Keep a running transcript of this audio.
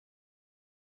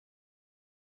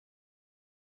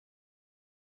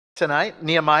tonight,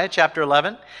 Nehemiah chapter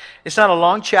 11. It's not a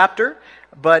long chapter,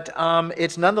 but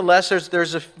it's nonetheless,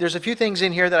 there's a few things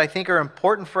in here that I think are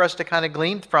important for us to kind of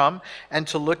glean from and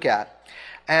to look at.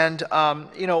 And,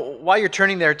 while you're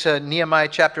turning there to Nehemiah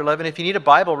chapter 11, if you need a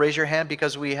Bible, raise your hand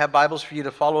because we have Bibles for you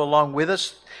to follow along with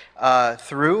us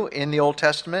through in the Old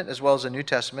Testament as well as the New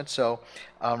Testament. So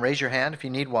raise your hand if you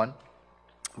need one.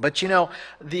 But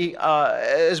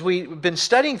as we've been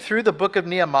studying through the book of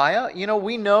Nehemiah,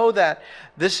 we know that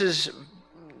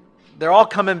they're all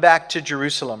coming back to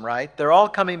Jerusalem, right? They're all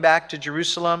coming back to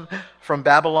Jerusalem from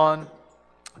Babylon.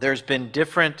 There's been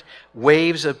different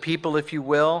waves of people, if you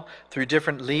will, through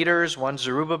different leaders. One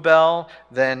Zerubbabel,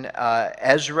 then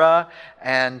Ezra,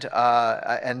 and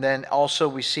then also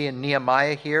we see in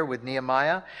Nehemiah here with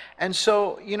Nehemiah. And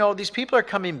so, these people are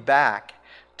coming back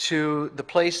to the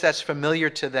place that's familiar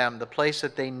to them, the place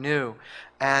that they knew.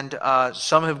 And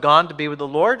some have gone to be with the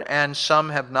Lord, and some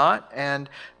have not, and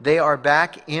they are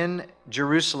back in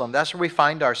Jerusalem. That's where we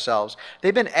find ourselves.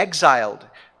 They've been exiled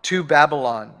to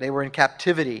Babylon. They were in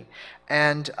captivity.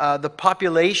 And the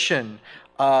population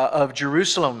of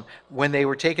Jerusalem, when they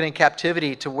were taken in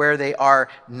captivity to where they are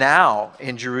now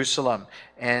in Jerusalem,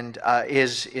 and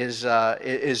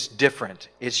is different.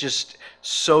 It's just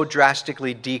so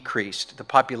drastically decreased, the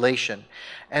population.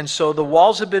 And so the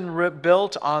walls have been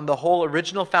rebuilt on the whole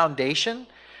original foundation,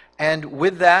 and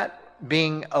with that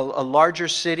being a larger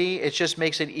city, it just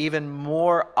makes it even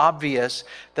more obvious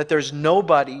that there's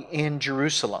nobody in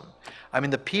Jerusalem. I mean,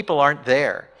 the people aren't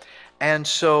there. And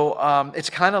so it's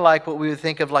kind of like what we would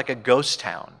think of like a ghost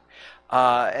town.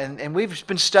 And we've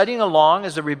been studying along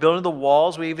as they're rebuilding the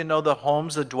walls. We even know the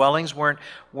homes, the dwellings were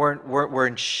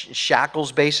in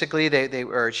shackles, basically. They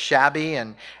were shabby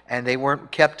and they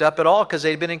weren't kept up at all because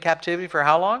they'd been in captivity for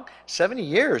how long? 70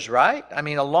 years, right? I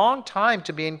mean, a long time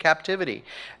to be in captivity.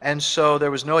 And so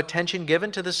there was no attention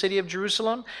given to the city of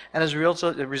Jerusalem. And as a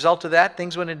result of that,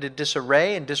 things went into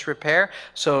disarray and disrepair.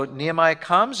 So Nehemiah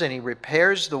comes and he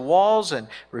repairs the walls and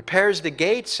repairs the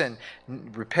gates and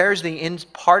repairs the in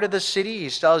part of the city. He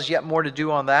still has yet more to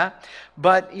do on that.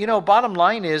 But, bottom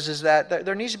line is that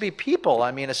there needs to be people.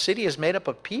 I mean, a city is made up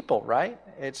of people, right?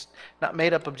 It's not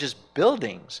made up of just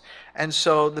buildings. And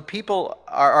so the people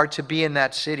are to be in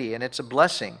that city, and it's a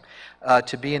blessing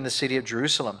to be in the city of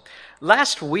Jerusalem.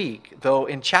 Last week, though,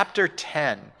 in chapter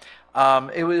 10,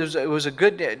 it was a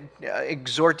good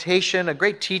exhortation, a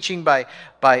great teaching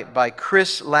by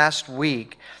Chris last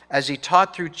week as he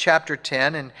taught through chapter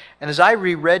 10. And as I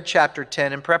reread chapter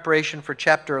 10 in preparation for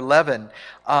chapter 11,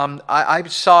 I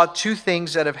saw two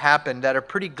things that have happened that are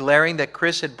pretty glaring that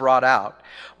Chris had brought out.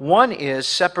 One is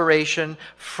separation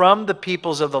from the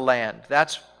peoples of the land.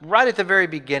 That's right at the very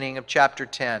beginning of chapter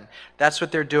 10. That's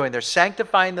what they're doing. They're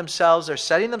sanctifying themselves. They're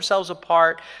setting themselves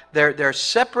apart. They're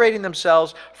separating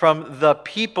themselves from the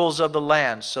peoples of the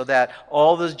land so that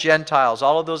all those Gentiles,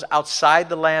 all of those outside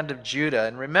the land of Judah.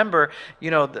 And remember,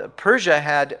 Persia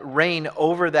had reign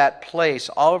over that place,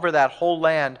 all over that whole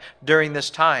land during this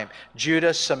time.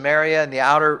 Judah, Samaria, and the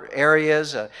outer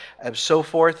areas, and so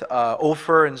forth,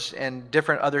 Ophir and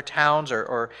different other towns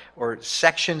or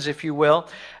sections, if you will.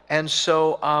 And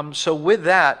so with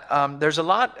that, there's a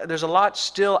lot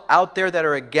still out there that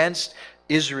are against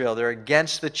Israel. They're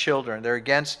against the children. They're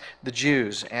against the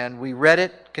Jews. And we read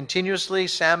it continuously.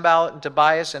 Sanballat and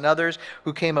Tobias and others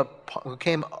who came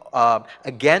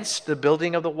against the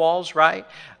building of the walls, right?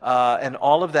 And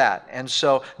all of that. And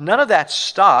so none of that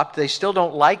stopped. They still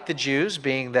don't like the Jews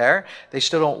being there. They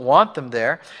still don't want them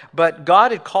there. But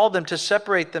God had called them to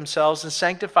separate themselves and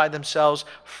sanctify themselves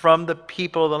from the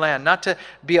people of the land. Not to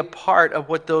be a part of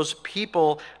what those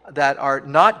people that are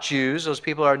not Jews, those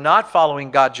people are not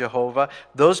following God Jehovah,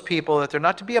 those people that they're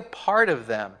not to be a part of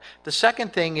them. The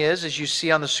second thing is, as you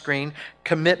see on the screen,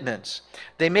 commitments.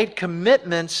 They made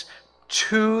commitments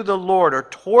to the Lord or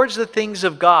towards the things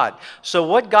of God. So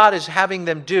what God is having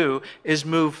them do is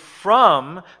move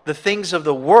from the things of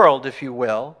the world, if you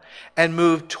will, and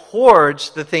move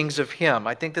towards the things of Him.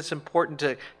 I think that's important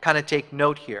to kind of take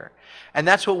note here. And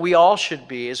that's what we all should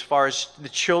be as far as the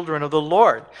children of the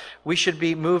Lord. We should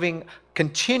be moving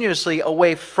continuously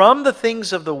away from the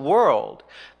things of the world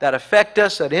that affect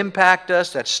us, that impact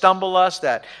us, that stumble us,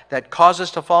 that cause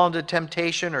us to fall into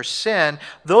temptation or sin,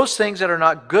 those things that are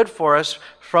not good for us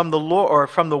from the Lord or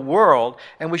from the world.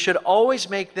 And we should always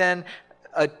make then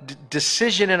a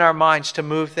decision in our minds to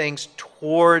move things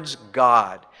towards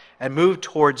God and move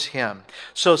towards Him.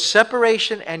 So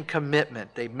separation and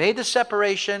commitment. They've made the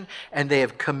separation and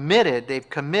they've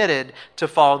committed to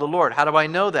follow the Lord. How do I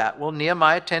know that? Well,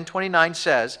 Nehemiah 10:29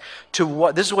 says,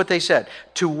 this is what they said,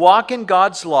 to walk in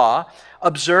God's law,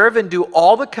 observe and do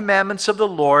all the commandments of the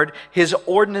Lord, His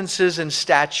ordinances and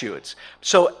statutes.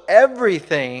 So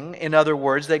everything, in other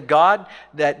words, that God,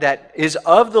 that is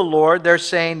of the Lord, they're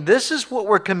saying, this is what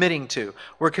we're committing to.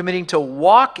 We're committing to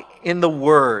walk in the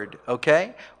Word,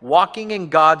 okay? Walking in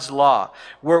God's law.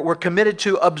 We're committed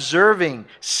to observing,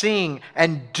 seeing,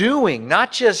 and doing,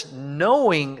 not just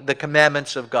knowing the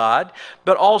commandments of God,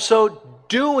 but also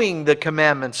doing the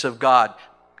commandments of God.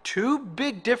 Two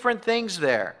big different things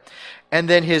there. And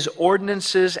then His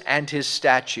ordinances and His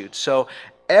statutes. So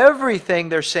everything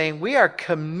they're saying, we are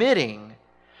committing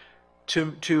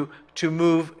to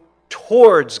move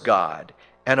towards God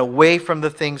and away from the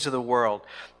things of the world.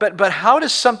 But how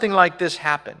does something like this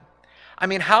happen? I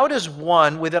mean, how does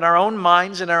one, within our own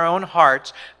minds and our own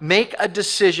hearts, make a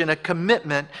decision, a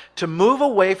commitment to move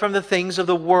away from the things of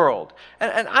the world?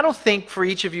 And I don't think for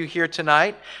each of you here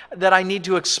tonight that I need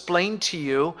to explain to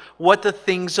you what the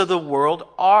things of the world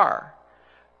are.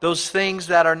 Those things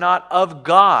that are not of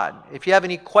God. If you have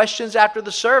any questions after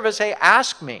the service, hey,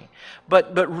 ask me.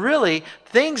 But really,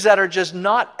 things that are just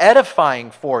not edifying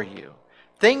for you.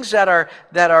 Things that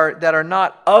are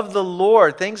not of the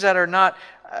Lord. Things that are not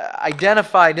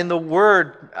identified in the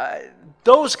Word,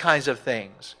 those kinds of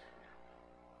things.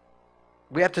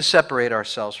 We have to separate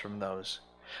ourselves from those.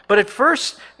 But it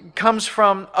first comes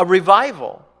from a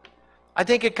revival. I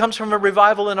think it comes from a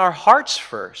revival in our hearts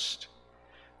first,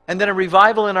 and then a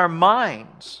revival in our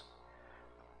minds.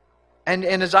 And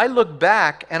as I look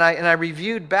back, and I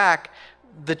reviewed back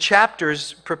the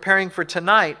chapters preparing for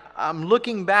tonight, I'm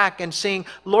looking back and seeing,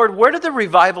 Lord, where did the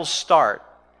revival start?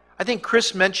 I think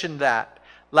Chris mentioned that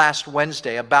last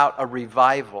Wednesday about a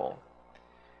revival,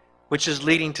 which is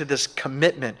leading to this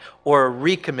commitment or a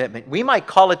recommitment. We might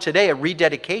call it today a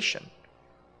rededication,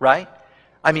 right?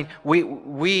 I mean,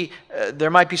 there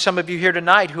might be some of you here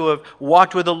tonight who have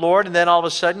walked with the Lord, and then all of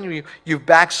a sudden you've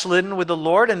backslidden with the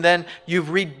Lord, and then you've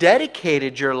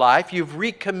rededicated your life, you've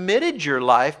recommitted your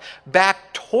life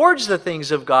back towards the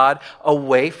things of God,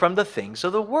 away from the things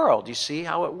of the world. You see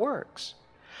how it works?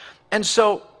 And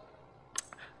so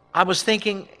I was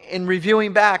thinking, in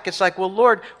reviewing back, it's like, well,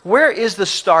 Lord, where is the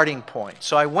starting point?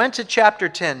 So I went to chapter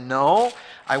 10. No.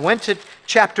 I went to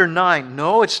chapter 9.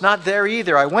 No, it's not there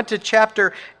either. I went to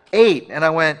chapter 8, and I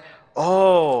went,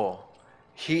 oh,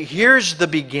 here's the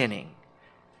beginning.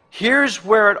 Here's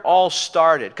where it all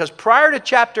started. Because prior to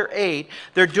chapter 8,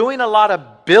 they're doing a lot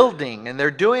of building, and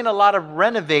they're doing a lot of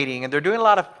renovating, and they're doing a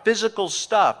lot of physical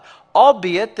stuff.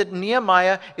 Albeit that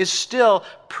Nehemiah is still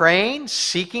praying,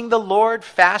 seeking the Lord,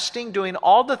 fasting, doing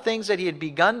all the things that he had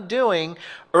begun doing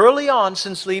early on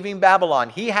since leaving Babylon.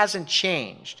 He hasn't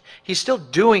changed. He's still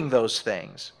doing those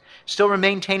things. Still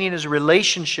maintaining his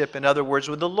relationship, in other words,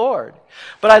 with the Lord.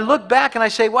 But I look back and I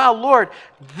say, wow, Lord,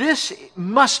 this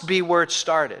must be where it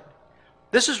started.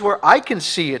 This is where I can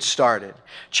see it started.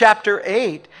 Chapter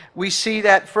 8, we see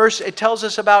that first it tells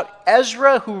us about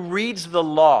Ezra who reads the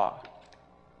law.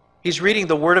 He's reading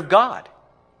the Word of God,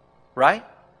 right?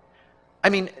 I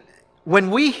mean, when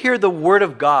we hear the Word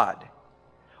of God,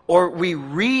 or we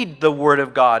read the Word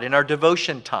of God in our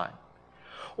devotion time,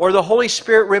 or the Holy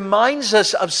Spirit reminds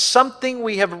us of something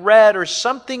we have read or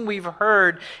something we've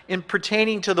heard in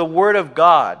pertaining to the Word of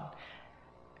God,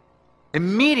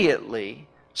 immediately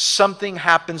something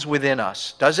happens within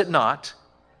us, does it not?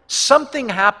 Something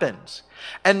happens.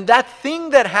 And that thing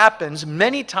that happens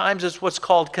many times is what's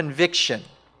called conviction.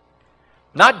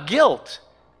 Not guilt,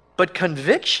 but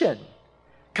conviction.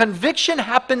 Conviction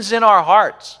happens in our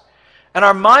hearts, and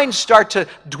our minds start to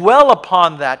dwell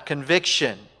upon that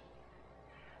conviction.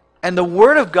 And the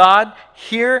Word of God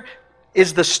here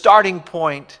is the starting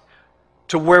point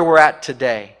to where we're at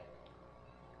today,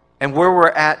 and where we're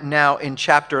at now in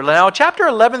chapter 11. Now, chapter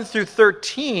 11 through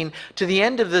 13, to the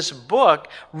end of this book,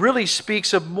 really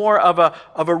speaks of more of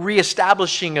a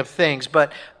reestablishing of things.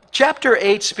 But chapter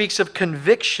 8 speaks of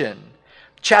conviction.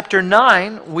 Chapter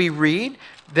 9, we read,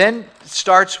 then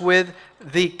starts with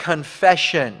the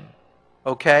confession,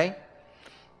 okay?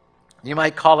 You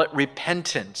might call it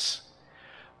repentance.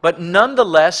 But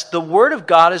nonetheless, the Word of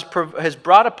God has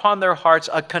brought upon their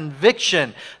hearts a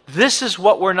conviction. This is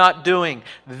what we're not doing.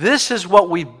 This is what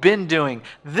we've been doing.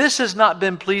 This has not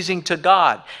been pleasing to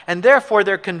God. And therefore,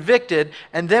 they're convicted.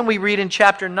 And then we read in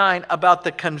chapter 9 about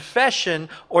the confession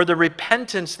or the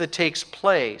repentance that takes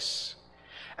place.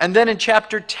 And then in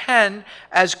chapter 10,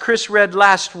 as Chris read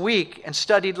last week and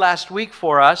studied last week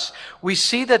for us, we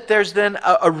see that there's then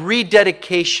a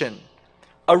rededication,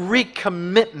 a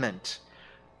recommitment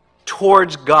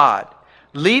towards God,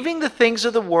 leaving the things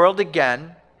of the world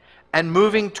again and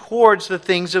moving towards the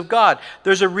things of God.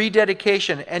 There's a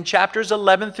rededication. And chapters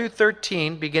 11 through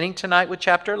 13, beginning tonight with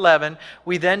chapter 11,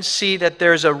 we then see that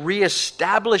there's a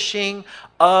reestablishing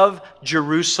of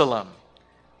Jerusalem.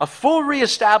 A full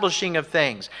reestablishing of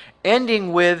things,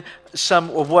 ending with some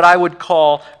of what I would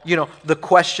call, the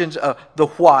questions of the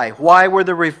why. Why were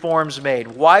the reforms made?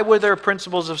 Why were there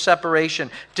principles of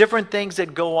separation? Different things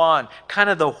that go on, kind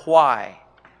of the why.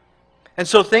 And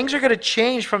so things are going to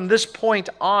change from this point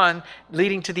on,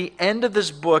 leading to the end of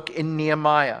this book in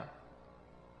Nehemiah.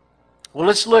 Well,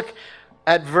 let's look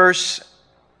at verse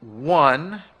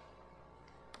 1.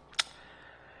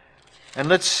 And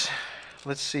let's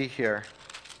see here.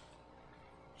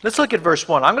 Let's look at verse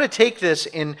 1. I'm going to take this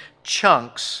in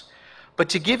chunks, but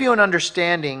to give you an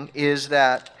understanding is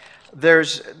that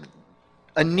there's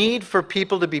a need for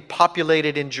people to be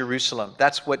populated in Jerusalem.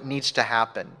 That's what needs to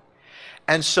happen.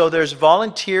 And so there's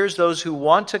volunteers, those who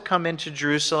want to come into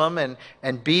Jerusalem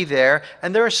and be there,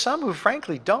 and there are some who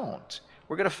frankly don't.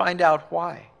 We're going to find out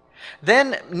why.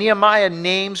 Then Nehemiah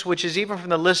names, which is even from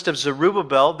the list of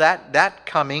Zerubbabel,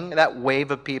 that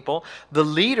wave of people, the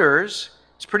leaders.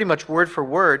 It's pretty much word for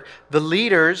word. The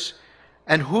leaders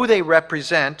and who they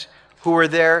represent, who are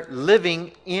there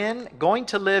going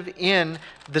to live in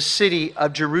the city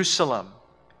of Jerusalem.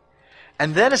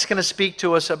 And then it's going to speak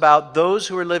to us about those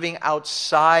who are living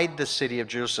outside the city of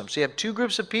Jerusalem. So you have two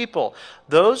groups of people.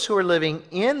 Those who are living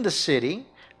in the city,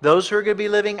 those who are going to be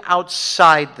living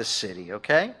outside the city,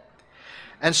 okay?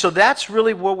 And so that's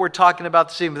really what we're talking about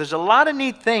this evening. There's a lot of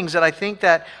neat things that I think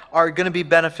that are going to be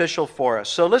beneficial for us.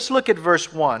 So let's look at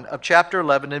verse 1 of chapter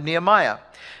 11 of Nehemiah.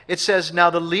 It says,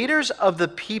 "Now the leaders of the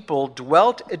people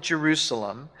dwelt at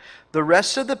Jerusalem. The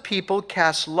rest of the people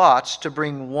cast lots to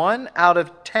bring 1 out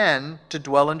of 10 to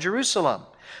dwell in Jerusalem,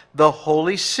 the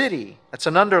holy city." That's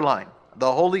an underline.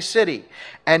 The holy city.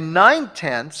 "And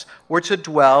 9/10 were to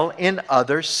dwell in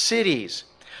other cities."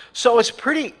 So it's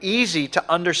pretty easy to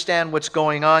understand what's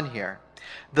going on here.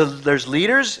 There's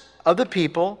leaders of the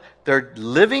people. They're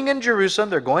living in Jerusalem.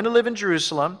 They're going to live in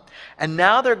Jerusalem. And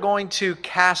now they're going to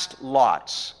cast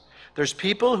lots. There's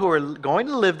people who are going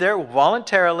to live there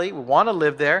voluntarily, want to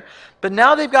live there. But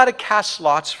now they've got to cast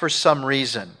lots for some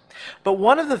reason. But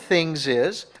one of the things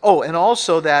is, and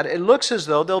also that it looks as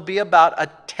though there'll be about a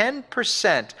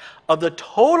 10% of the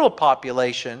total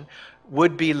population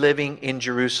would be living in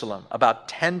Jerusalem, about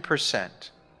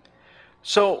 10%.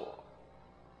 So,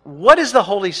 what is the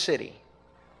holy city?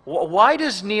 Why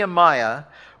does Nehemiah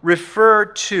refer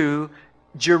to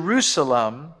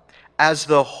Jerusalem as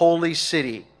the holy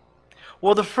city?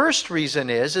 Well, the first reason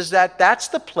is that that's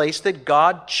the place that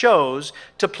God chose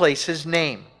to place His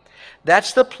name.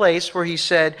 That's the place where He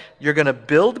said, "You're going to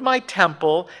build my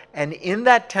temple, and in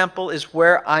that temple is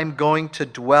where I'm going to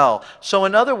dwell." So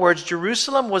in other words,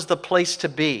 Jerusalem was the place to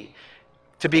be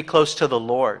close to the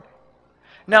Lord.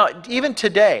 Now, even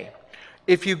today,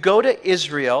 if you go to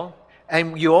Israel,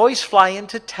 and you always fly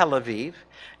into Tel Aviv,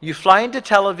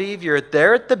 you're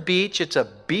there at the beach, it's a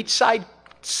beachside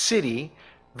city,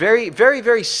 very, very,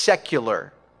 very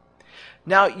secular.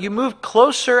 Now, you move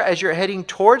closer as you're heading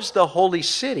towards the holy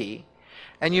city,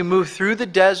 and you move through the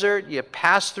desert, you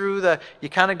pass through you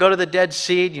kind of go to the Dead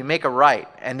Sea, you make a right,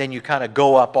 and then you kind of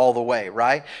go up all the way,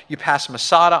 right? You pass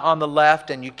Masada on the left,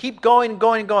 and you keep going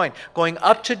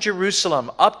up to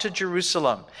Jerusalem,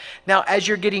 Now, as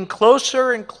you're getting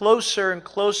closer and closer and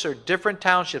closer, different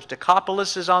townships,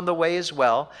 Decapolis is on the way as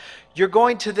well, you're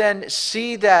going to then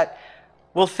see that,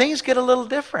 things get a little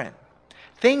different.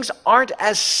 Things aren't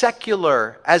as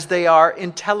secular as they are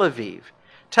in Tel Aviv.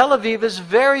 Tel Aviv is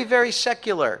very, very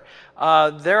secular.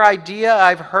 Their idea,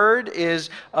 I've heard, is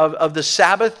of the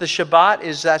Sabbath, the Shabbat,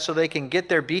 is that so they can get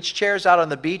their beach chairs out on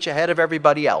the beach ahead of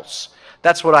everybody else.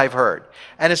 That's what I've heard.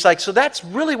 And it's like, so that's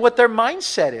really what their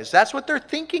mindset is. That's what they're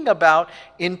thinking about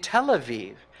in Tel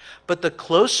Aviv. But the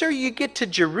closer you get to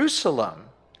Jerusalem,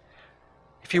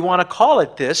 if you want to call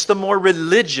it this, the more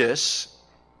religious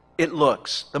it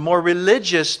looks. The more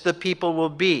religious the people will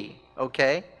be,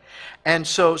 okay? And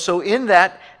so in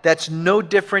that's no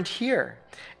different here.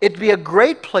 It'd be a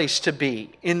great place to be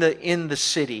in the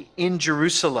city, in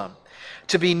Jerusalem.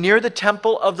 To be near the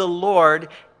temple of the Lord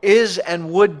is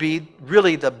and would be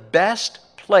really the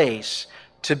best place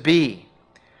to be.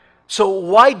 So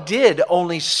why did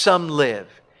only some live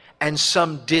and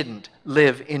some didn't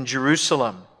live in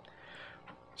Jerusalem?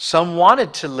 Some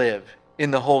wanted to live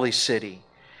in the holy city.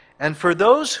 And for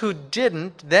those who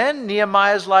didn't, then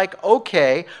Nehemiah's like,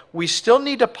 okay, we still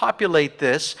need to populate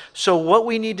this, so what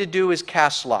we need to do is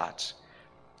cast lots.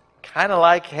 Kind of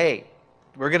like, hey,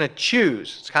 we're going to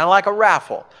choose. It's kind of like a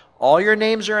raffle. All your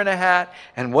names are in a hat,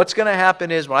 and what's going to happen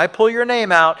is when I pull your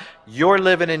name out, you're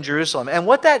living in Jerusalem. And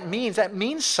what that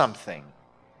means something.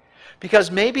 Because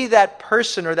maybe that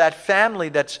person or that family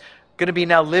that's going to be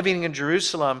now living in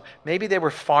Jerusalem, maybe they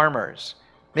were farmers.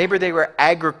 Maybe they were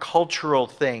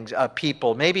agricultural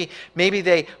people. Maybe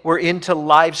they were into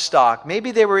livestock. Maybe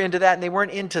they were into that and they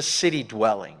weren't into city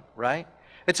dwelling, right?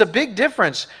 It's a big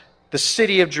difference, the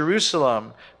city of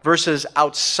Jerusalem versus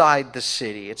outside the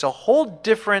city. It's a whole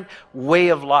different way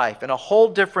of life and a whole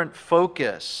different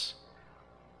focus.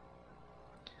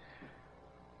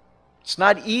 It's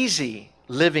not easy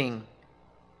living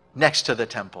next to the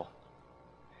temple.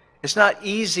 It's not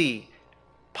easy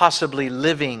possibly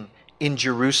living in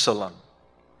Jerusalem.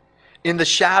 In the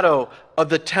shadow of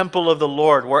the temple of the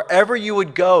Lord, wherever you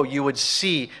would go, you would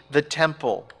see the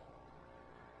temple.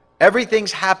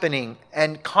 Everything's happening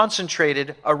and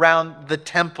concentrated around the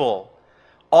temple.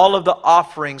 All of the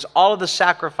offerings, all of the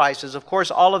sacrifices, of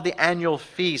course, all of the annual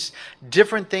feasts,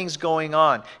 different things going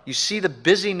on. You see the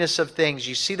busyness of things.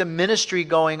 You see the ministry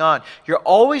going on. You're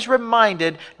always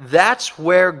reminded that's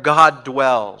where God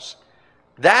dwells.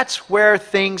 That's where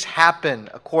things happen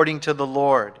according to the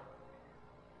Lord.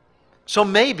 So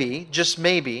maybe, just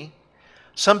maybe,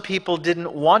 some people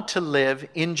didn't want to live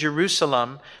in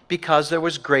Jerusalem because there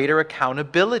was greater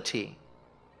accountability.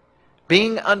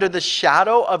 Being under the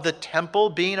shadow of the temple,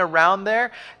 being around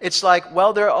there, it's like,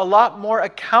 well, they're a lot more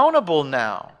accountable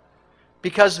now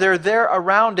because they're there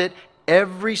around it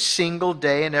every single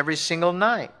day and every single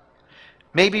night.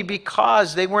 Maybe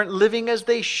because they weren't living as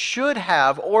they should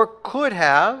have or could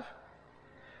have.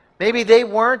 Maybe they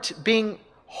weren't being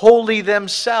holy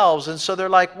themselves. And so they're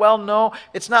like, well, no,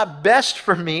 it's not best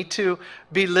for me to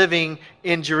be living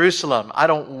in Jerusalem. I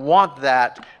don't want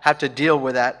that, have to deal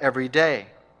with that every day.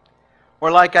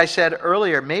 Or like I said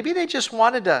earlier, maybe they just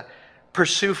wanted to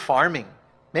pursue farming.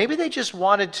 Maybe they just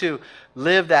wanted to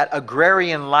live that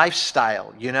agrarian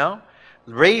lifestyle,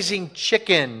 raising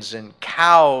chickens and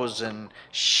cows and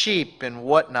sheep and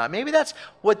whatnot. Maybe that's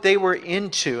what they were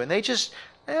into, and they just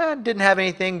didn't have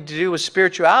anything to do with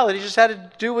spirituality. It just had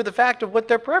to do with the fact of what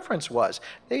their preference was.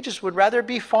 They just would rather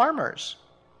be farmers.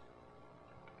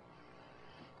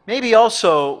 Maybe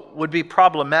also would be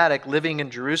problematic living in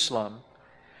Jerusalem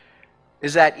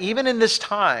is that even in this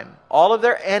time, all of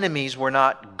their enemies were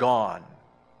not gone.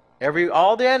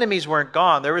 All the enemies weren't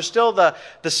gone. There were still the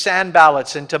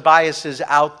Sanballats and Tobiases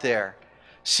out there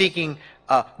seeking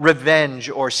revenge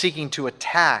or seeking to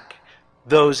attack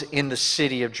those in the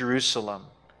city of Jerusalem.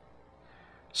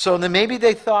 So then maybe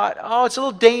they thought, oh, it's a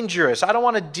little dangerous. I don't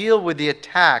want to deal with the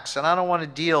attacks, and I don't want to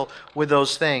deal with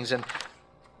those things. And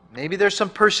maybe there's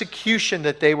some persecution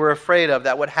that they were afraid of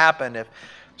that would happen if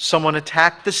someone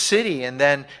attacked the city, and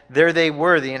then there they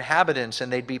were, the inhabitants,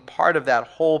 and they'd be part of that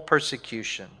whole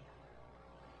persecution.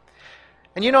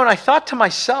 And and I thought to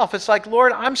myself, it's like,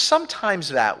 Lord, I'm sometimes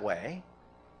that way.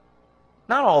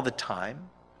 Not all the time.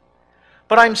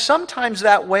 But I'm sometimes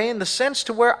that way in the sense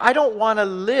to where I don't want to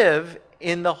live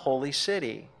in the holy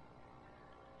city.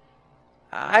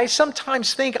 I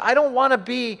sometimes think I don't want to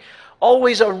be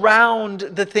always around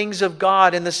the things of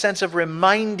God in the sense of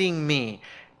reminding me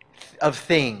of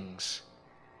things.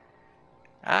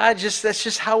 That's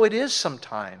just how it is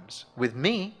sometimes with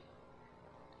me.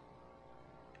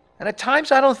 And at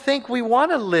times I don't think we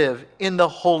want to live in the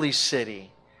holy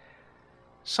city.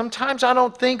 Sometimes I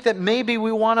don't think that maybe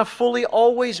we want to fully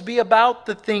always be about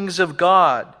the things of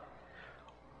God.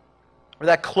 Or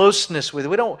that closeness with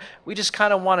it. We just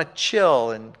kind of want to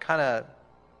chill and kind of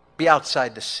be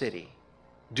outside the city.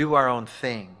 Do our own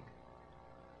thing.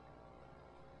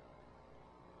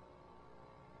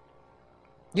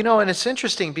 And it's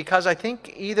interesting because I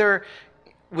think either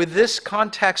with this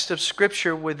context of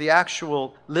Scripture, with the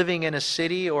actual living in a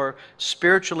city, or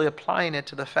spiritually applying it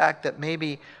to the fact that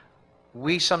maybe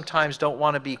we sometimes don't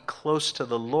want to be close to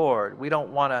the Lord. We don't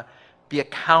want to be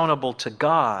accountable to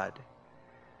God.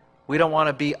 We don't want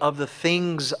to be of the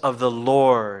things of the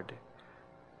Lord.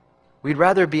 We'd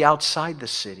rather be outside the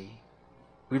city.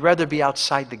 We'd rather be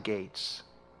outside the gates.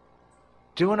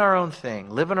 Doing our own thing,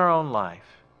 living our own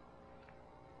life.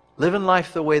 Living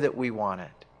life the way that we want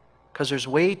it. Because there's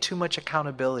way too much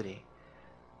accountability.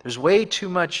 There's way too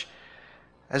much,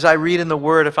 as I read in the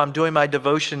Word, if I'm doing my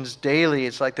devotions daily,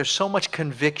 it's like there's so much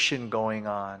conviction going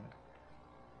on.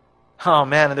 Oh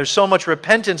man, and there's so much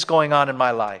repentance going on in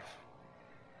my life.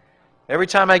 Every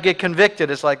time I get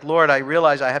convicted, it's like, Lord, I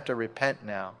realize I have to repent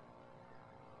now.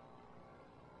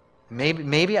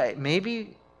 Maybe I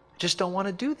just don't want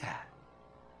to do that.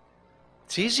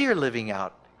 It's easier living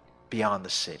out beyond the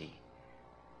city.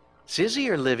 It's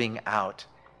easier living out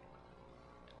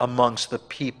amongst the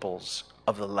peoples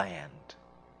of the land.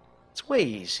 It's way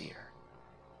easier.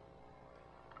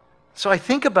 So I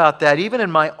think about that even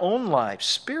in my own life,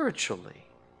 spiritually.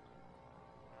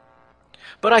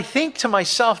 But I think to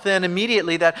myself then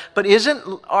immediately that, but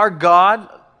isn't our God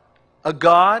a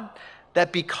God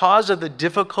that because of the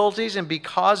difficulties and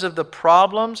because of the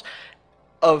problems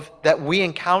that we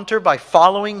encounter by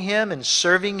following Him and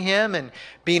serving Him and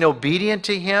being obedient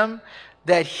to Him,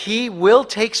 that He will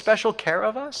take special care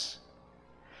of us?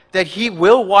 That He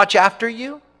will watch after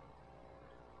you?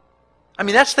 I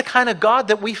mean, that's the kind of God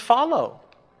that we follow.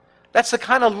 That's the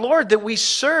kind of Lord that we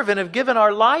serve and have given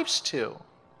our lives to.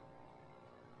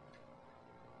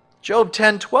 Job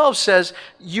 10:12 says,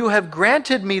 "You have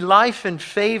granted me life and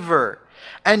favor,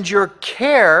 and your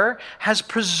care has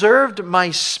preserved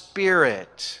my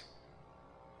spirit."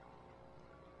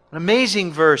 An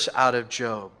amazing verse out of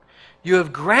Job. You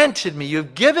have granted me, you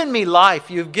have given me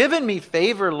life, you have given me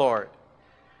favor, Lord.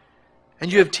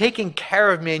 And you have taken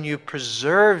care of me and you have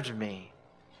preserved me.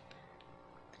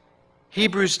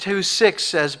 Hebrews 2:6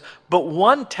 says, "But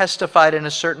one testified in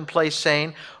a certain place,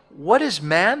 saying, What is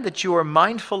man that you are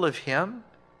mindful of him?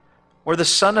 Or the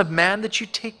son of man that you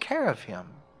take care of him?"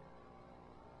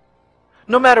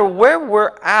 No matter where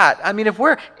we're at, I mean, if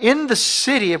we're in the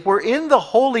city, if we're in the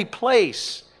holy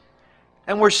place,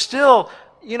 and we're still,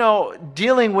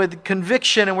 dealing with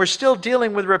conviction, and we're still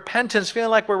dealing with repentance,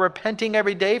 feeling like we're repenting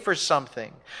every day for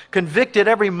something, convicted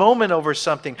every moment over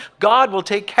something, God will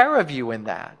take care of you in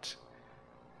that.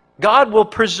 God will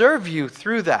preserve you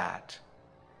through that.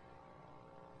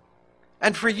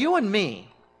 And for you and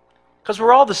me, because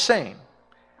we're all the same,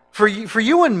 for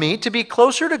you and me to be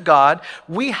closer to God,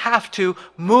 we have to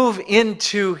move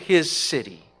into His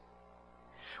city.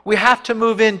 We have to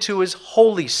move into His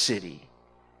holy city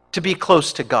to be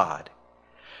close to God.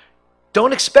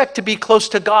 Don't expect to be close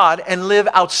to God and live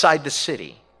outside the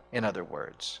city, in other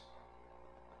words.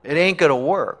 It ain't going to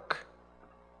work.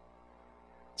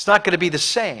 It's not going to be the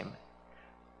same.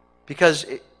 Because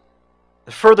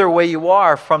the further away you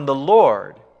are from the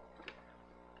Lord,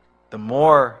 the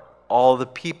more all the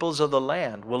peoples of the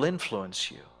land will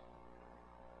influence you.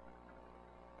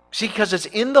 See, because it's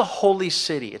in the holy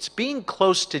city, it's being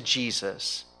close to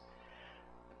Jesus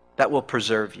that will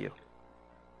preserve you.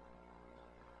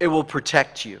 It will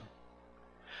protect you.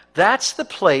 That's the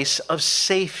place of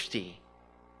safety.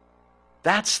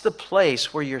 That's the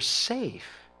place where you're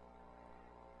safe,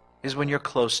 is when you're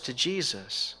close to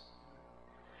Jesus.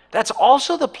 That's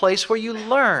also the place where you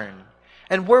learn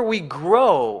and where we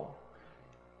grow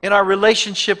in our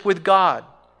relationship with God.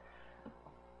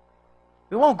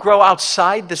 We won't grow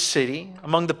outside the city,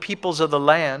 among the peoples of the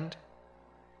land,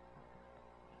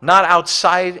 not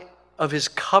outside of His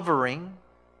covering.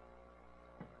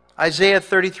 Isaiah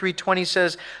 33:20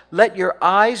 says, "Let your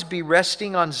eyes be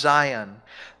resting on Zion,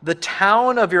 the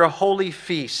town of your holy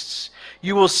feasts.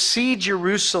 You will see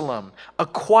Jerusalem, a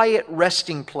quiet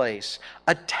resting place,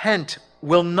 a tent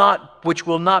which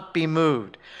will not be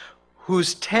moved,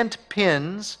 whose tent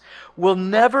pins will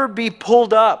never be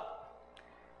pulled up,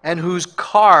 and whose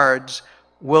cords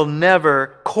will never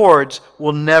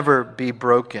be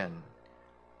broken."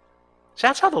 So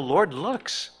that's how the Lord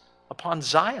looks upon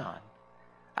Zion.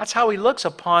 That's how He looks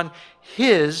upon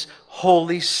His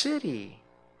holy city.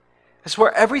 That's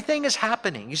where everything is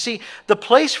happening. You see, the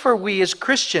place for we as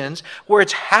Christians where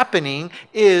it's happening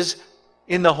is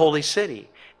in the holy city,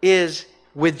 is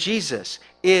with Jesus,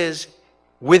 is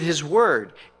with His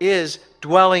Word, is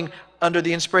dwelling under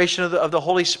the inspiration of the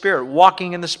Holy Spirit,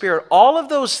 walking in the Spirit. All of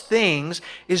those things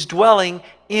is dwelling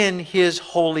in His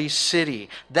holy city.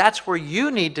 That's where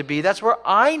you need to be. That's where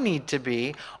I need to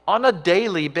be on a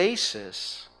daily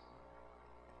basis.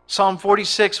 Psalm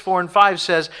 46:4-5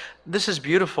 says, this is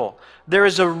beautiful. "There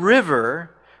is a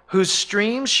river whose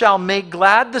streams shall make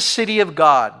glad the city of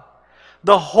God,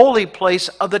 the holy place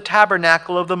of the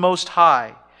tabernacle of the Most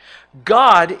High.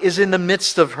 God is in the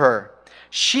midst of her.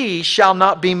 She shall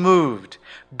not be moved.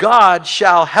 God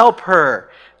shall help her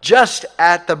just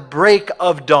at the break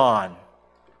of dawn."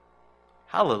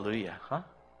 Hallelujah, huh?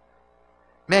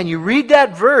 Man, you read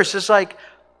that verse, it's like,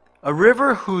 a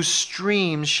river whose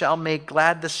streams shall make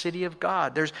glad the city of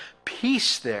God. There's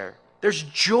peace there. There's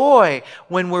joy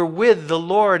when we're with the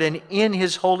Lord and in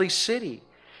His holy city.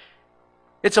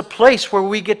 It's a place where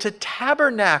we get to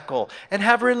tabernacle and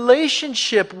have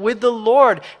relationship with the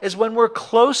Lord, is when we're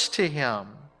close to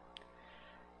Him.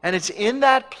 And it's in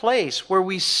that place where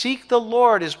we seek the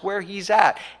Lord is where He's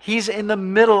at. He's in the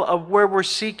middle of where we're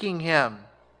seeking Him.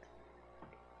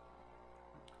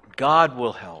 God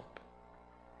will help.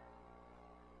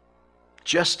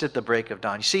 Just at the break of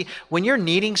dawn. You see, when you're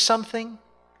needing something,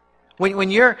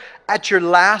 When you're at your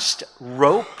last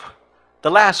rope, the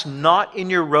last knot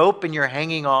in your rope and you're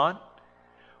hanging on,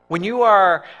 when you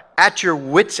are at your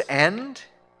wit's end,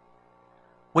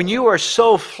 when you are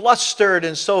so flustered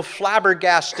and so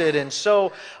flabbergasted and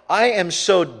so, I am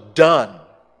so done.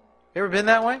 You ever been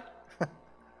that way?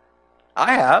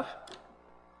 I have.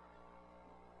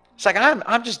 It's like,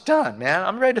 I'm just done, man.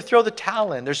 I'm ready to throw the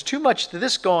towel in. There's too much of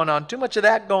this going on, too much of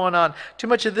that going on, too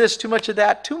much of this, too much of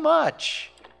that, too much.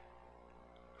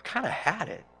 Kind of had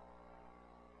it.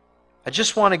 I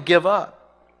just want to give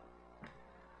up.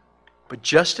 But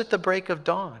just at the break of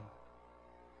dawn,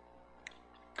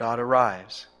 God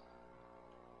arrives.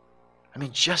 I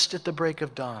mean, just at the break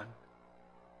of dawn.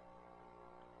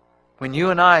 When you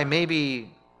and I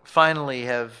maybe finally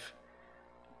have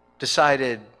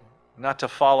decided not to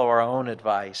follow our own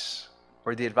advice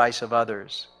or the advice of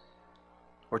others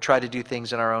or try to do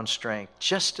things in our own strength,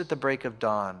 just at the break of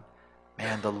dawn,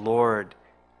 man, the Lord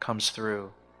comes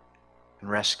through and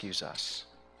rescues us.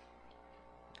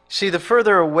 See, the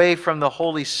further away from the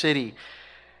holy city,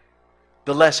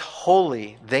 the less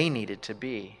holy they needed to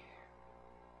be.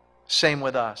 Same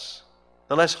with us.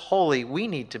 The less holy we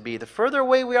need to be. The further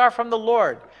away we are from the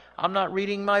Lord. I'm not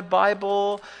reading my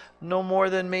Bible no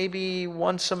more than maybe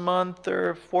once a month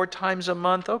or 4 times a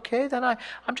month. Okay, then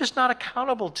I'm just not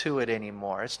accountable to it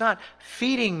anymore. It's not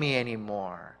feeding me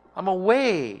anymore. I'm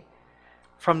away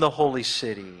from the holy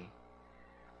city.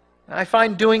 And I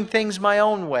find doing things my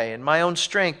own way, in my own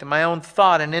strength, and my own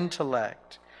thought and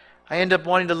intellect. I end up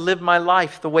wanting to live my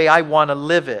life the way I want to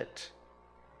live it.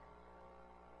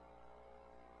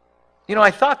 You know,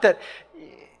 I thought that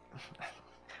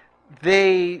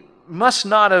they must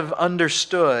not have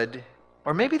understood,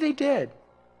 or maybe they did.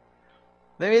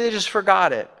 Maybe they just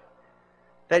forgot it.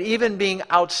 That even being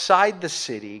outside the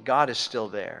city, God is still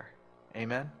there.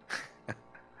 Amen?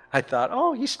 I thought,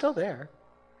 oh, he's still there.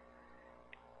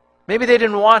 Maybe they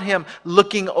didn't want him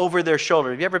looking over their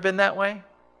shoulder. Have you ever been that way?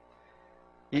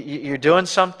 You're doing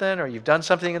something, or you've done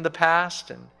something in the past,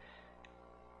 and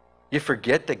you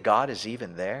forget that God is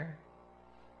even there.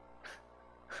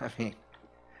 I mean,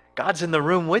 God's in the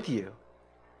room with you.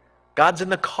 God's in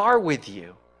the car with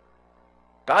you.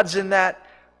 God's in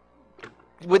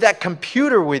with that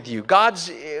computer with you. God's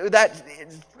that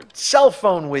cell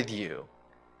phone with you.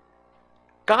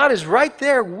 God is right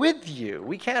there with you.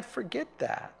 We can't forget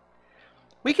that.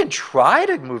 We can try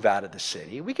to move out of the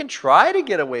city. We can try to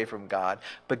get away from God.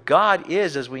 But God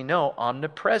is, as we know,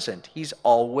 omnipresent. He's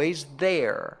always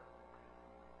there.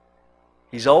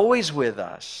 He's always with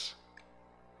us.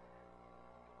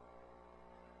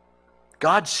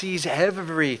 God sees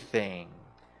everything.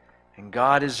 And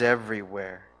God is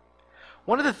everywhere.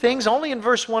 One of the things, only in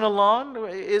verse 1 alone,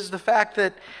 is the fact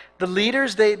that the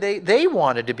leaders, they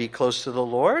wanted to be close to the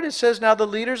Lord. It says, now the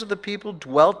leaders of the people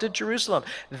dwelt at Jerusalem.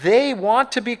 They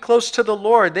want to be close to the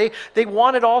Lord. They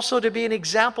wanted also to be an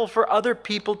example for other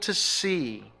people to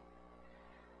see.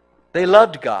 They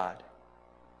loved God,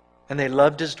 and they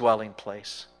loved His dwelling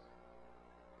place.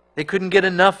 They couldn't get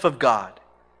enough of God.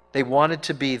 They wanted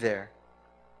to be there.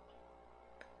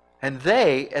 And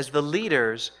they, as the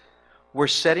leaders, were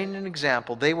setting an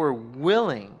example. They were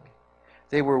willing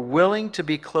to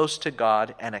be close to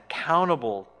God and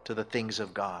accountable to the things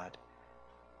of God.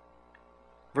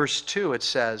 Verse 2, it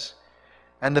says,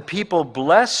 and the people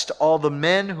blessed all the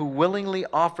men who willingly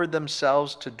offered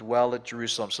themselves to dwell at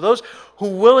Jerusalem. So those who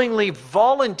willingly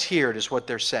volunteered is what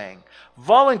they're saying.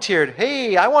 Volunteered,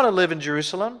 hey, I want to live in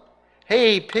Jerusalem.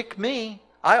 Hey, pick me.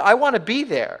 I want to be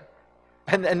there.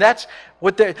 And that's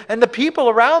what they and the people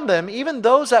around them, even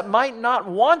those that might not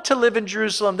want to live in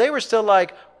Jerusalem, they were still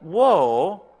like,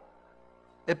 whoa,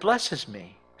 it blesses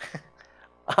me.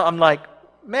 I'm like,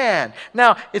 man.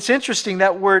 Now, it's interesting,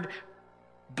 that word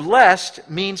blessed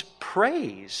means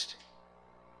praised.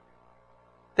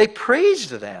 They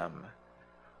praised them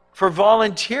for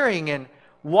volunteering and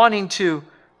wanting to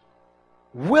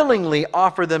willingly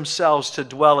offer themselves to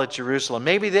dwell at Jerusalem.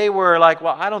 Maybe they were like,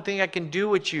 well, I don't think I can do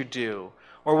what you do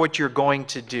or what you're going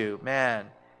to do. Man,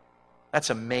 that's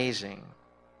amazing.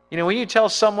 You know, when you tell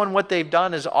someone what they've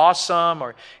done is awesome,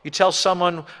 or you tell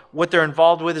someone what they're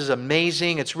involved with is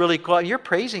amazing, it's really cool, you're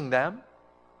praising them.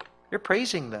 You're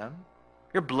praising them.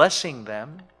 You're blessing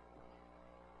them.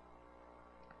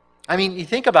 I mean, you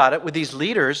think about it with these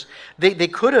leaders, they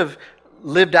could have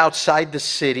lived outside the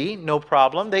city, no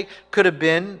problem. They could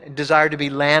have desired to be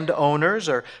landowners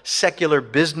or secular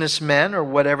businessmen or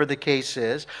whatever the case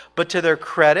is. But to their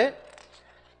credit,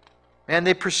 man,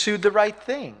 they pursued the right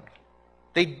thing.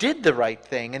 They did the right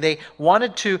thing, and they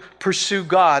wanted to pursue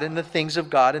God and the things of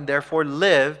God, and therefore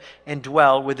live and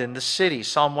dwell within the city.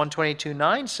 Psalm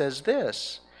 122:9 says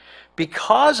this,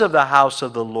 "Because of the house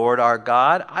of the Lord our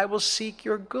God, I will seek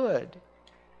your good."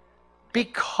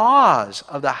 Because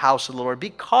of the house of the Lord,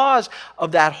 because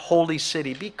of that holy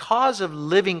city, because of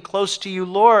living close to you,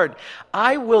 Lord,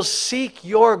 I will seek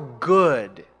your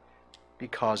good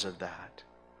because of that.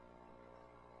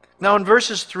 Now in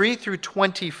verses 3 through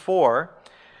 24,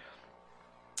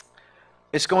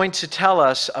 it's going to tell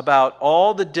us about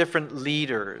all the different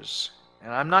leaders.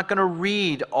 And I'm not going to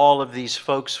read all of these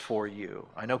folks for you.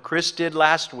 I know Chris did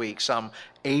last week, some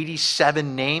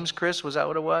 87 names. Chris, was that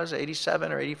what it was?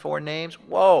 87 or 84 names?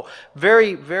 Whoa,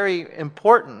 very, very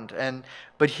important.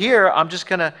 But here, I'm just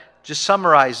going to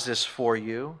summarize this for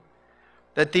you.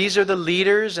 That these are the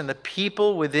leaders and the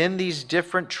people within these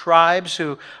different tribes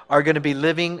who are going to be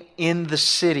living in the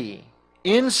city.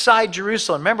 Inside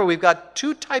Jerusalem. Remember, we've got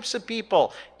two types of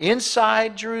people.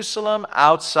 Inside Jerusalem,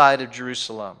 outside of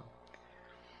Jerusalem.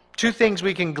 Two things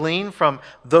we can glean from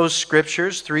those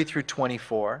scriptures, 3 through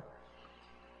 24.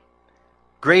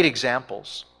 Great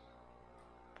examples.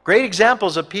 Great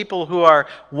examples of people who are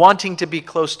wanting to be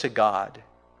close to God.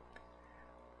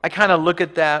 I kind of look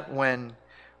at that when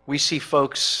we see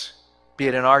folks, be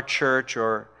it in our church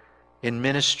or in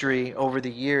ministry over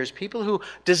the years, people who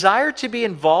desire to be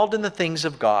involved in the things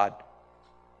of God.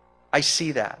 I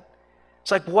see that.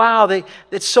 It's like, wow,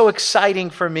 it's so exciting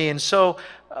for me and so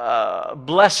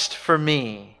blessed for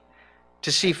me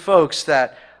to see folks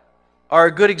that are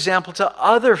a good example to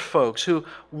other folks who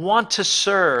want to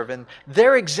serve, and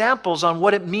their examples on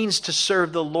what it means to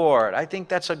serve the Lord. I think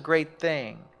that's a great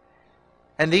thing.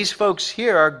 And these folks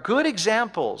here are good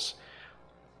examples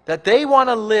that they want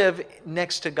to live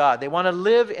next to God. They want to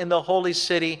live in the holy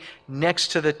city next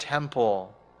to the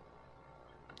temple.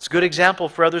 It's a good example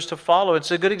for others to follow. It's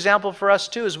a good example for us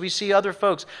too, as we see other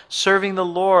folks serving the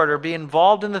Lord or be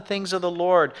involved in the things of the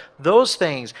Lord. Those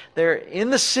things, they're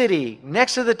in the city,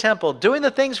 next to the temple, doing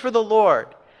the things for the Lord.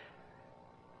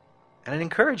 And it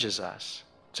encourages us.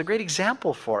 It's a great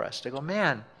example for us to go,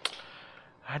 man,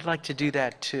 I'd like to do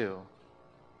that too.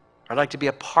 I'd like to be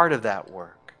a part of that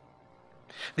work.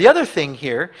 The other thing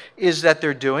here is that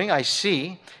they're doing, I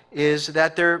see, is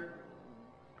that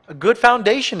a good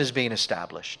foundation is being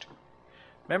established.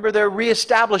 Remember, they're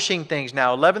reestablishing things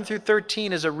now. 11 through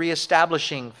 13 is a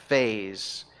reestablishing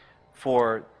phase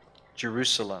for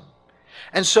Jerusalem.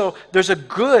 And so there's a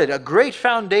great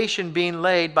foundation being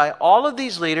laid by all of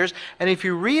these leaders. And if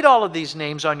you read all of these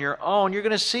names on your own, you're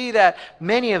going to see that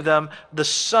many of them, the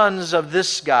sons of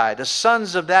this guy, the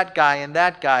sons of that guy and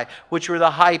that guy, which were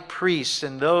the high priests,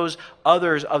 and those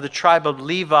others of the tribe of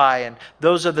Levi, and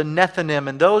those of the Nethinim,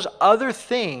 and those other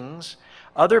things,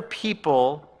 other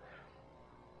people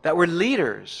that were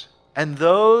leaders, and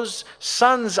those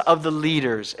sons of the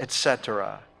leaders,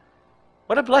 etc.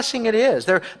 What a blessing it is.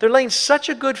 They're laying such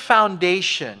a good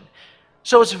foundation.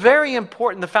 So it's very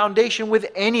important, the foundation with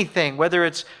anything, whether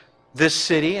it's this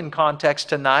city in context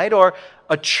tonight or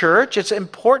a church, it's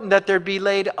important that there be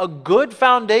laid a good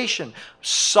foundation,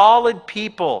 solid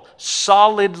people,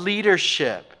 solid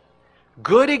leadership,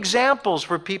 good examples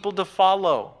for people to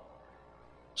follow,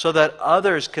 so that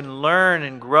others can learn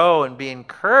and grow and be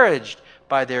encouraged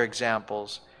by their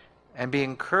examples. And be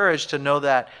encouraged to know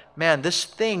that, man, this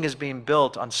thing is being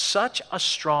built on such a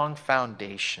strong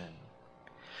foundation.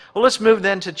 Well, let's move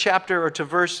then to chapter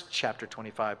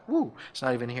 25. Woo, it's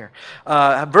not even here.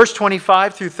 Verse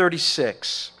 25 through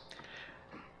 36.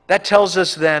 That tells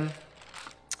us then,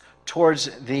 towards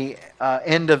the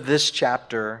end of this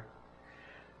chapter,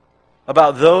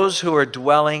 about those who are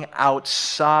dwelling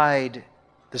outside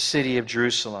the city of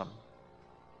Jerusalem.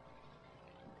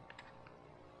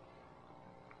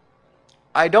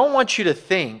 I don't want you to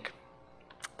think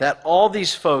that all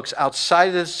these folks outside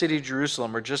of the city of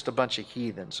Jerusalem are just a bunch of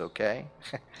heathens, okay?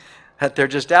 That they're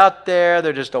just out there,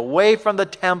 they're just away from the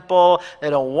temple, they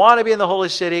don't want to be in the holy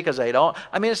city because they don't.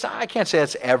 I mean, I can't say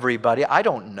it's everybody, I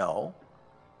don't know.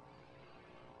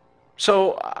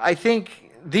 So I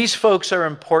think these folks are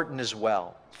important as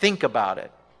well. Think about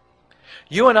it.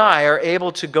 You and I are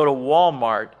able to go to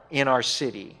Walmart in our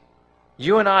city.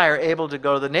 You and I are able to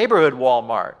go to the neighborhood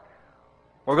Walmart,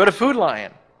 or go to Food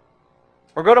Lion,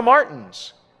 or go to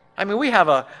Martin's. I mean, we have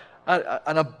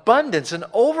an abundance, an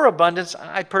overabundance,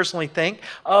 I personally think,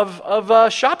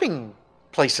 of shopping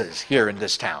places here in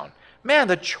this town. Man,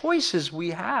 the choices we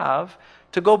have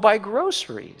to go buy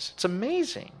groceries. It's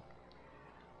amazing.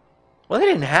 Well, they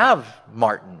didn't have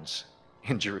Martin's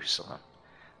in Jerusalem.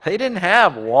 They didn't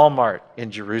have Walmart in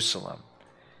Jerusalem.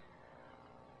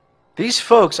 These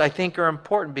folks, I think, are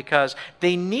important because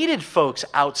they needed folks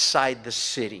outside the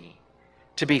city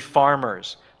to be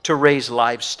farmers, to raise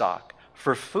livestock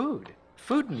for food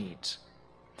needs.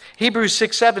 Hebrews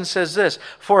 6:7 says this,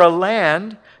 "For a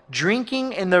land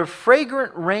drinking in the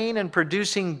fragrant rain and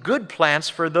producing good plants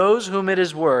for those whom it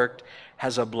has worked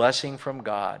has a blessing from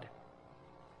God."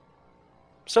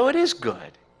 So it is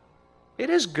good. It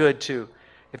is good to,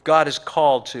 if God is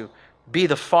called to be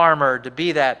the farmer, to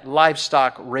be that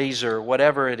livestock raiser,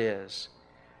 whatever it is.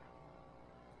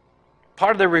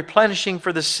 Part of the replenishing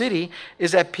for the city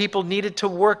is that people needed to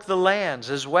work the lands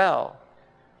as well,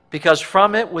 because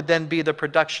from it would then be the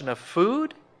production of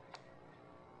food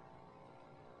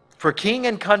for king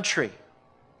and country.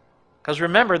 Because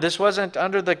remember, this wasn't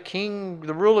under the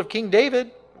rule of King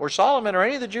David or Solomon or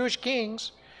any of the Jewish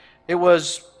kings. It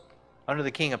was under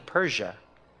the king of Persia.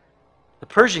 The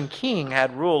Persian king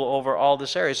had rule over all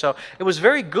this area. So it was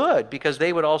very good because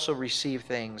they would also receive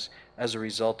things as a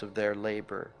result of their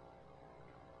labor.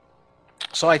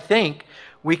 So I think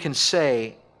we can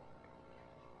say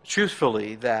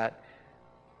truthfully that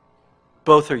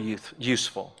both are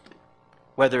useful,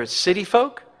 whether it's city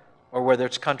folk or whether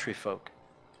it's country folk.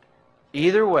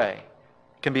 Either way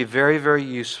can be very, very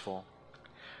useful.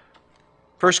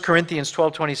 1 Corinthians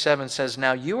 12:27 says,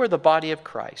 "Now you are the body of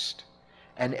Christ,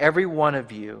 and every one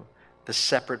of you the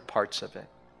separate parts of it."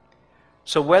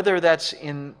 So whether that's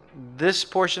in this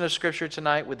portion of Scripture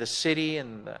tonight with the city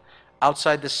and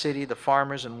outside the city, the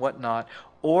farmers and whatnot,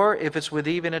 or if it's with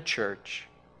even a church,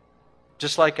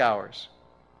 just like ours,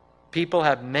 people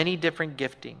have many different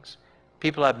giftings.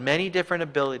 People have many different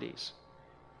abilities.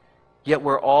 Yet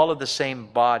we're all of the same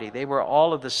body. They were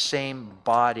all of the same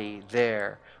body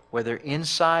there, whether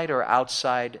inside or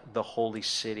outside the holy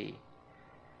city.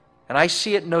 And I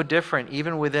see it no different,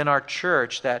 even within our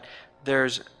church, that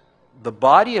there's the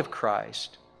body of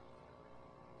Christ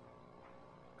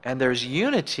and there's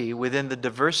unity within the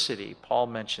diversity. Paul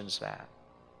mentions that.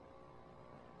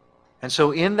 And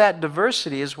so in that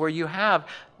diversity is where you have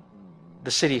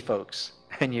the city folks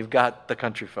and you've got the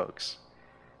country folks.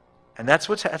 And that's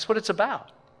what it's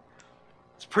about.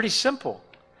 It's pretty simple.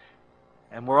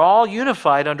 And we're all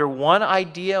unified under one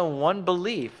idea and one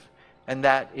belief, and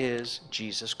that is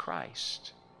Jesus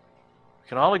Christ. We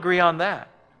can all agree on that.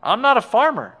 I'm not a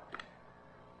farmer.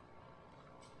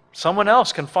 Someone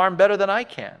else can farm better than I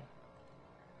can.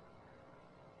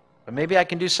 But maybe I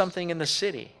can do something in the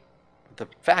city. The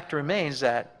fact remains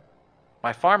that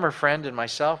my farmer friend and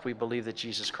myself, we believe that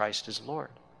Jesus Christ is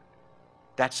Lord.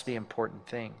 That's the important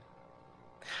thing.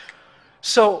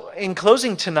 So, in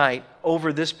closing tonight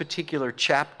over this particular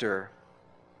chapter,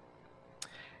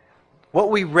 what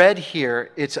we read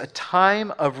here, it's a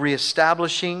time of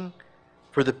reestablishing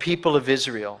for the people of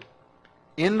Israel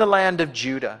in the land of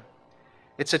Judah.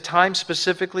 It's a time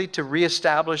specifically to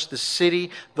reestablish the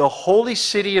city, the holy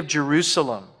city of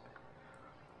Jerusalem.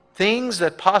 Things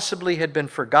that possibly had been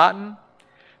forgotten,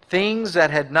 things that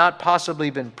had not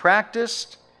possibly been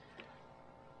practiced,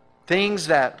 things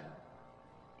that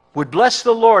would bless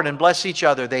the Lord and bless each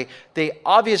other. They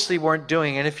obviously weren't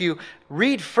doing. And if you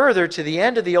read further to the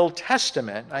end of the Old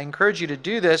Testament, I encourage you to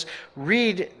do this,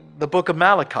 read the book of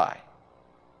Malachi.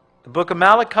 The book of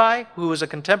Malachi, who was a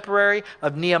contemporary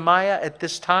of Nehemiah at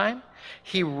this time,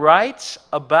 he writes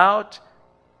about,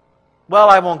 well,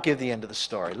 I won't give the end of the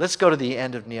story. Let's go to the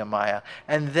end of Nehemiah,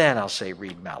 and then I'll say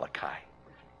read Malachi.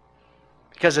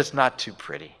 Because it's not too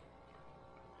pretty.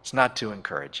 It's not too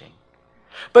encouraging.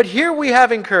 But here we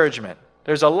have encouragement.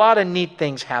 There's a lot of neat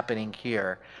things happening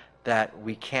here that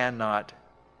we cannot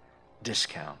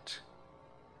discount.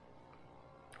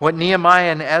 What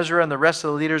Nehemiah and Ezra and the rest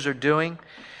of the leaders are doing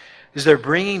is they're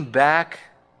bringing back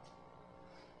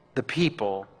the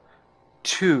people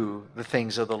to the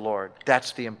things of the Lord.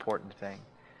 That's the important thing.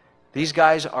 These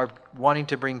guys are wanting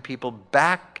to bring people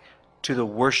back to the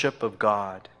worship of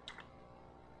God.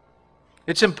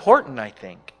 It's important, I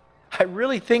think. I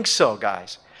really think so,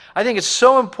 guys. I think it's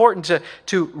so important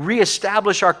to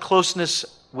reestablish our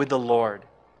closeness with the Lord.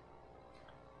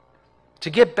 To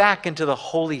get back into the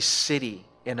holy city,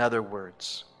 in other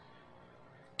words.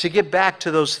 To get back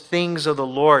to those things of the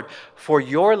Lord for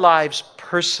your lives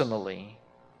personally,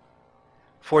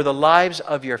 for the lives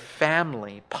of your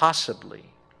family,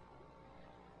 possibly.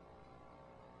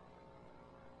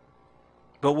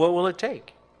 But what will it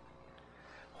take?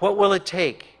 What will it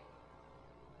take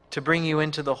to bring you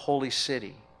into the holy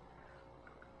city?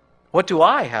 What do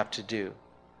I have to do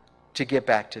to get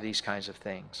back to these kinds of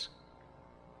things?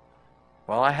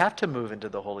 Well, I have to move into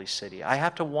the holy city. I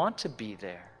have to want to be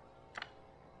there.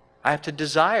 I have to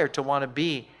desire to want to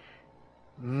be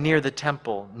near the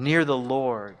temple, near the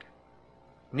Lord,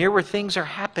 near where things are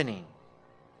happening,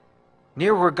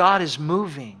 near where God is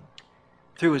moving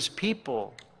through His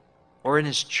people or in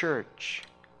His church.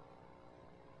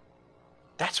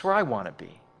 That's where I want to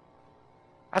be.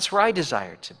 That's where I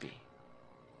desire to be.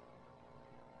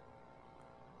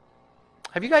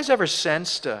 Have you guys ever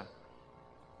sensed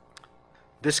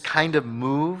this kind of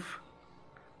move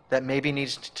that maybe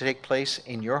needs to take place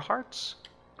in your hearts?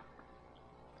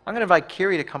 I'm going to invite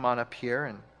Kiri to come on up here,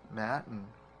 and Matt, and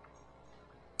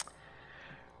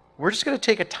we're just going to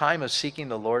take a time of seeking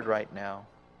the Lord right now.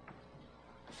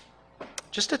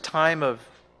 Just a time of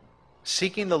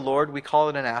seeking the Lord. We call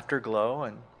it an afterglow,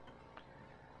 and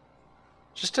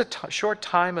just a short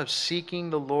time of seeking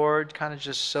the Lord, kind of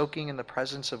just soaking in the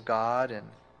presence of God. And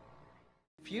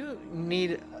if you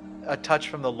need a touch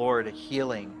from the Lord, a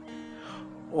healing,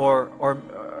 or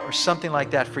something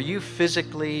like that for you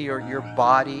physically, or your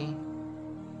body,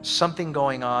 something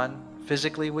going on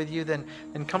physically with you, then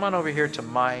come on over here to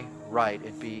my right.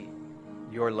 It'd be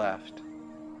your left.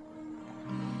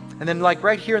 And then like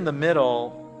right here in the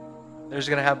middle, there's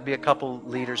going to have to be a couple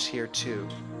leaders here too.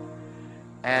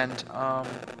 And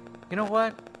you know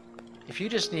what? If you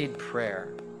just need prayer,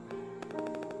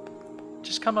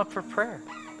 just come up for prayer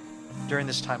during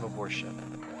this time of worship.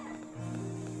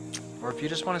 Or if you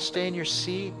just want to stay in your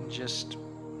seat and just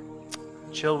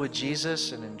chill with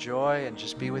Jesus and enjoy and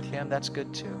just be with Him, that's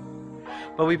good too.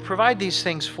 But we provide these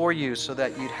things for you so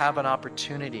that you'd have an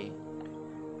opportunity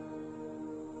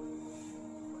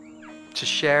to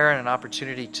share and an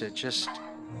opportunity to just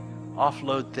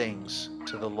offload things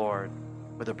to the Lord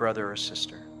with a brother or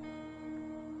sister.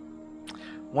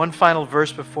 One final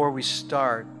verse before we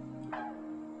start,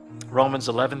 Romans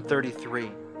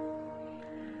 11:33.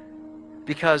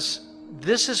 Because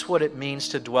this is what it means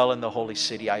to dwell in the holy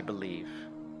city, I believe.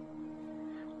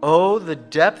 Oh, the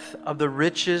depth of the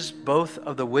riches, both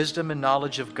of the wisdom and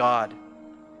knowledge of God.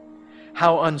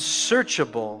 How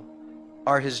unsearchable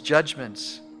are His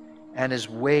judgments, and His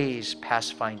ways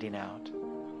past finding out.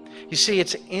 You see,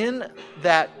 it's in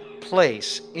that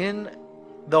place, in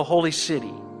the holy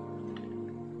city,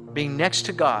 being next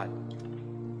to God,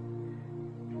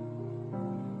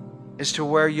 is to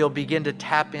where you'll begin to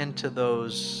tap into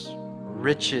those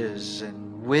riches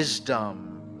and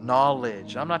wisdom,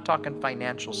 knowledge. I'm not talking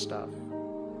financial stuff.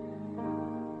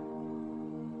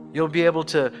 You'll be able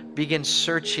to begin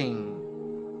searching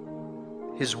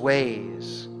His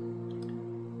ways.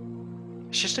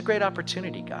 It's just a great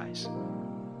opportunity, guys.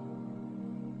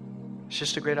 It's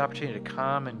just a great opportunity to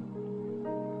come and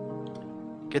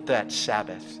get that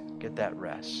Sabbath, get that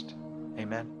rest.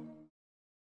 Amen.